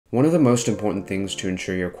One of the most important things to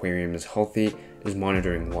ensure your aquarium is healthy is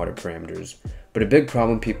monitoring water parameters. But a big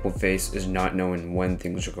problem people face is not knowing when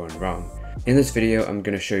things are going wrong. In this video, I'm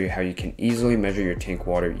going to show you how you can easily measure your tank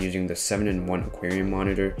water using the 7-in-1 Aquarium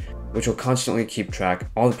Monitor, which will constantly keep track of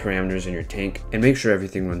all the parameters in your tank and make sure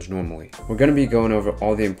everything runs normally. We're going to be going over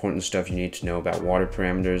all the important stuff you need to know about water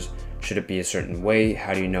parameters. Should it be a certain way?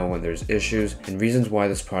 How do you know when there's issues? And reasons why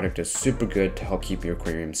this product is super good to help keep your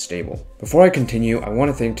aquarium stable. Before I continue, I want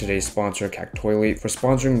to thank today's sponsor, Kactoily, for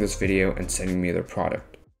sponsoring this video and sending me their product.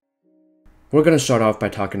 We're going to start off by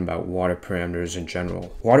talking about water parameters in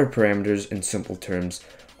general. Water parameters, in simple terms,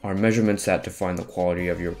 are measurements that define the quality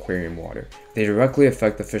of your aquarium water. They directly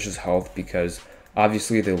affect the fish's health because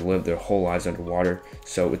obviously they live their whole lives underwater,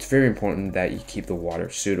 so it's very important that you keep the water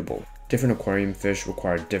suitable. Different aquarium fish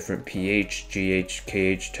require different pH, GH,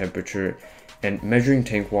 KH, temperature, and measuring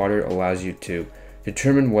tank water allows you to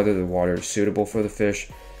determine whether the water is suitable for the fish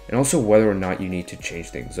and also whether or not you need to change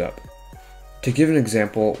things up. To give an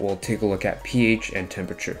example, we'll take a look at pH and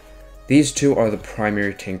temperature. These two are the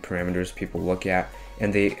primary tank parameters people look at,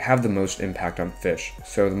 and they have the most impact on fish.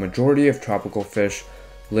 So the majority of tropical fish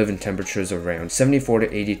live in temperatures around 74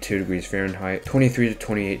 to 82 degrees Fahrenheit, 23 to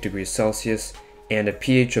 28 degrees Celsius, and a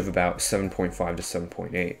pH of about 7.5 to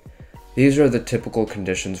 7.8. These are the typical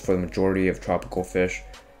conditions for the majority of tropical fish.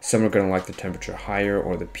 Some are going to like the temperature higher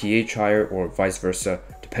or the pH higher, or vice versa,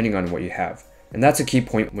 depending on what you have. And that's a key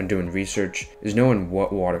point when doing research, is knowing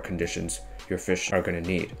what water conditions your fish are going to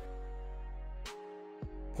need.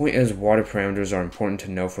 Point is, water parameters are important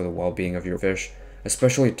to know for the well-being of your fish,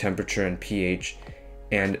 especially temperature and pH,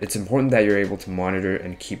 and it's important that you're able to monitor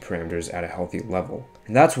and keep parameters at a healthy level.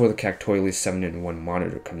 And that's where the Kactoily 7-in-1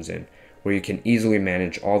 monitor comes in, where you can easily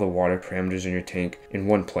manage all the water parameters in your tank in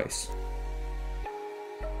one place.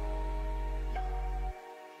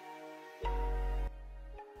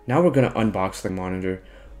 Now we're going to unbox the monitor.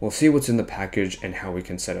 We'll see what's in the package and how we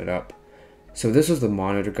can set it up. So this is the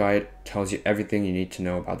monitor guide. It tells you everything you need to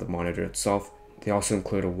know about the monitor itself. They also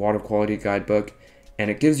include a water quality guidebook, and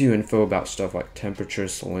it gives you info about stuff like temperature,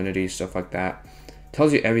 salinity, stuff like that. It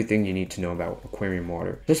tells you everything you need to know about aquarium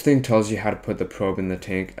water. This thing tells you how to put the probe in the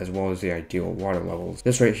tank as well as the ideal water levels.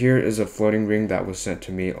 This right here is a floating ring that was sent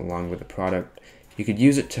to me along with the product. You could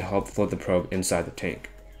use it to help float the probe inside the tank.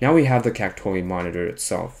 Now we have the Kactoily monitor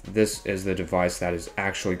itself. This is the device that is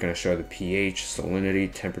actually going to show the pH,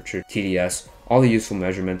 salinity, temperature, TDS, all the useful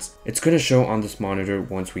measurements. It's going to show on this monitor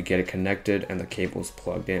once we get it connected and the cable is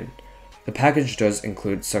plugged in. The package does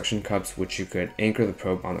include suction cups, which you could anchor the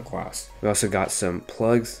probe on the glass. We also got some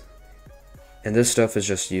plugs, and this stuff is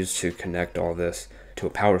just used to connect all this to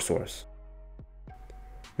a power source.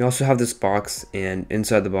 We also have this box, and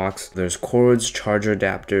inside the box there's cords, charger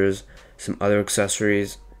adapters, some other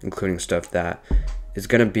accessories, including stuff that is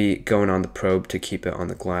going to be going on the probe to keep it on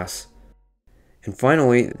the glass. And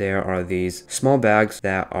finally, there are these small bags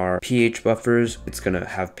that are pH buffers. It's going to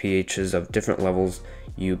have pHs of different levels.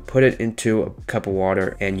 You put it into a cup of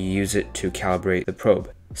water and you use it to calibrate the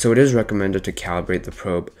probe. So it is recommended to calibrate the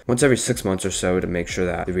probe once every 6 months or so to make sure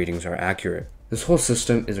that the readings are accurate. This whole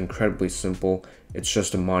system is incredibly simple. It's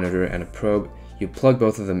just a monitor and a probe. You plug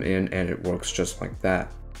both of them in and it works just like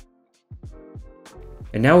that.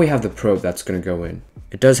 And now we have the probe that's going to go in.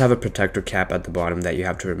 It does have a protector cap at the bottom that you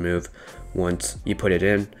have to remove once you put it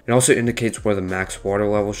in. It also indicates where the max water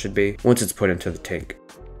level should be once it's put into the tank.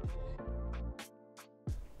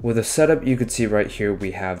 With the setup, you could see right here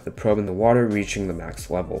we have the probe in the water reaching the max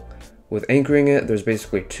level. With anchoring it, there's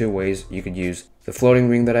basically two ways. You could use the floating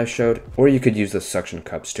ring that I showed, or you could use the suction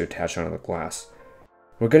cups to attach onto the glass.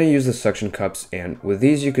 We're going to use the suction cups, and with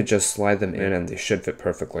these you could just slide them in and they should fit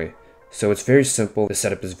perfectly. So it's very simple. The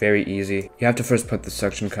setup is very easy. You have to first put the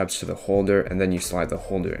suction cups to the holder and then you slide the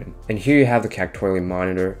holder in. And here you have the Kactoily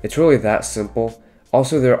monitor. It's really that simple.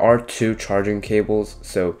 Also, there are two charging cables,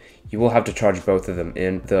 so you will have to charge both of them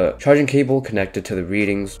in. The charging cable connected to the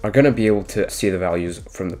readings are going to be able to see the values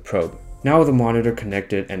from the probe. Now with the monitor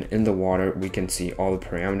connected and in the water, we can see all the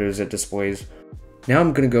parameters it displays. Now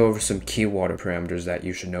I'm going to go over some key water parameters that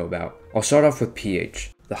you should know about. I'll start off with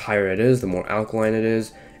pH. The higher it is, the more alkaline it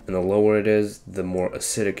is, and the lower it is, the more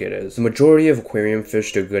acidic it is. The majority of aquarium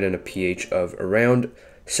fish do good in a pH of around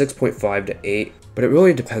 6.5 to 8, but it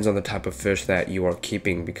really depends on the type of fish that you are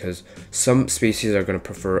keeping, because some species are going to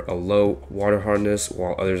prefer a low water hardness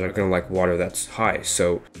while others are going to like water that's high.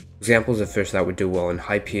 So examples of fish that would do well in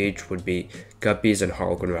high pH would be guppies and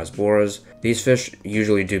harlequin rasboras. These fish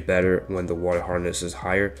usually do better when the water hardness is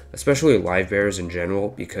higher, especially live bears in general,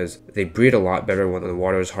 because they breed a lot better when the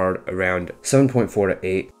water is hard around 7.4 to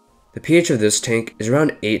 8. The pH of this tank is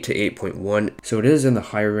around 8 to 8.1, so it is in the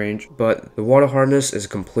higher range, but the water hardness is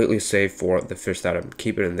completely safe for the fish that I'm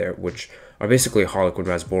keeping in there, which are basically harlequin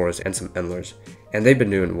rasboras and some endlers, and they've been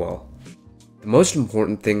doing well. The most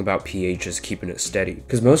important thing about pH is keeping it steady,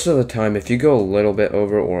 because most of the time if you go a little bit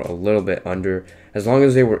over or a little bit under, as long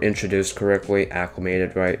as they were introduced correctly,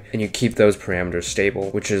 acclimated right, and you keep those parameters stable,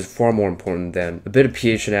 which is far more important than a bit of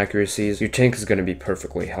pH inaccuracies, your tank is going to be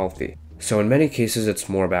perfectly healthy. So in many cases it's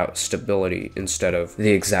more about stability instead of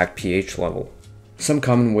the exact pH level. Some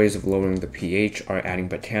common ways of lowering the pH are adding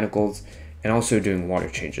botanicals and also doing water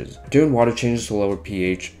changes. Doing water changes to lower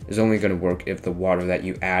pH is only going to work if the water that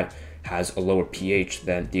you add has a lower pH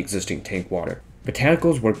than the existing tank water.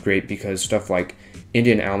 Botanicals work great because stuff like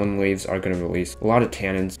Indian almond leaves are going to release a lot of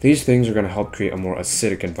tannins. These things are going to help create a more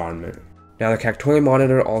acidic environment. Now the Kactoily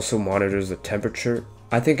monitor also monitors the temperature.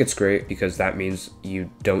 I think it's great because that means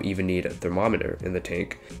you don't even need a thermometer in the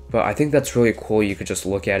tank. But I think that's really cool. You could just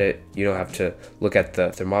look at it. You don't have to look at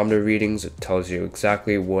the thermometer readings. It tells you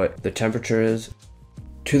exactly what the temperature is.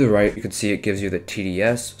 To the right, you can see it gives you the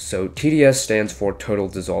TDS. So TDS stands for total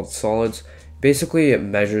dissolved solids. Basically, it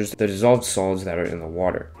measures the dissolved solids that are in the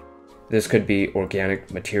water. This could be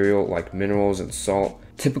organic material like minerals and salt.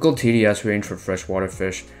 Typical TDS range for freshwater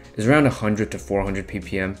fish is around 100 to 400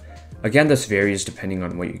 ppm. Again, this varies depending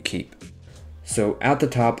on what you keep. So at the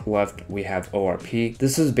top left, we have ORP.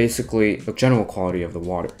 This is basically the general quality of the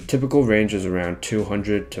water. Typical range is around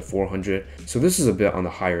 200 to 400, so this is a bit on the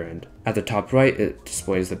higher end. At the top right, it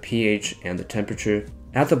displays the pH and the temperature.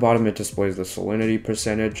 At the bottom, it displays the salinity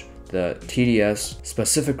percentage, the TDS,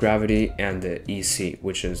 specific gravity, and the EC,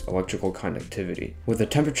 which is electrical conductivity. With the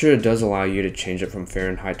temperature, it does allow you to change it from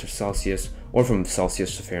Fahrenheit to Celsius or from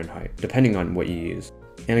Celsius to Fahrenheit, depending on what you use.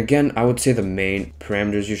 And again, I would say the main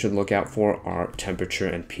parameters you should look out for are temperature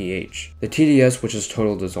and pH. The TDS, which is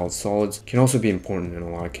total dissolved solids, can also be important in a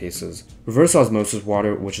lot of cases. Reverse osmosis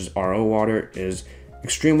water, which is RO water, is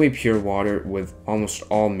extremely pure water with almost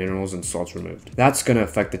all minerals and salts removed. That's going to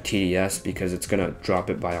affect the TDS because it's going to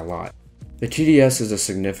drop it by a lot. The TDS is a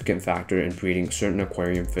significant factor in breeding certain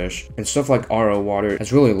aquarium fish, and stuff like RO water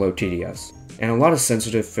has really low TDS. And a lot of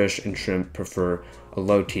sensitive fish and shrimp prefer a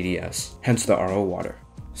low TDS, hence the RO water.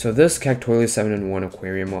 So this Kactoily 7-in-1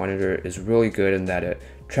 Aquarium Monitor is really good in that it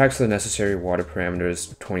tracks the necessary water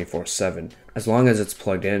parameters 24/7. As long as it's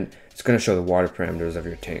plugged in, it's going to show the water parameters of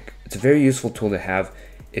your tank. It's a very useful tool to have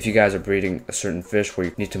if you guys are breeding a certain fish where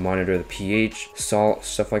you need to monitor the pH, salt,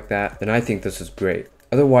 stuff like that, then I think this is great.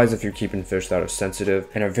 Otherwise, if you're keeping fish that are sensitive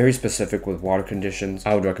and are very specific with water conditions,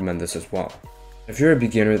 I would recommend this as well. If you're a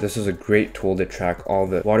beginner, this is a great tool to track all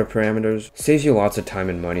the water parameters. Saves you lots of time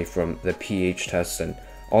and money from the pH tests and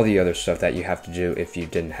all the other stuff that you have to do if you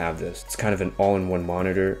didn't have this. It's kind of an all-in-one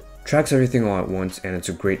monitor. Tracks everything all at once, and it's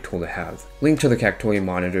a great tool to have. Link to the Kactoily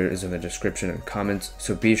monitor is in the description and comments,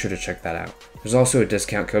 so be sure to check that out. There's also a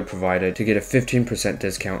discount code provided to get a 15%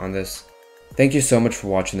 discount on this. Thank you so much for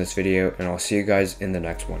watching this video, and I'll see you guys in the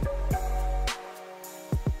next one.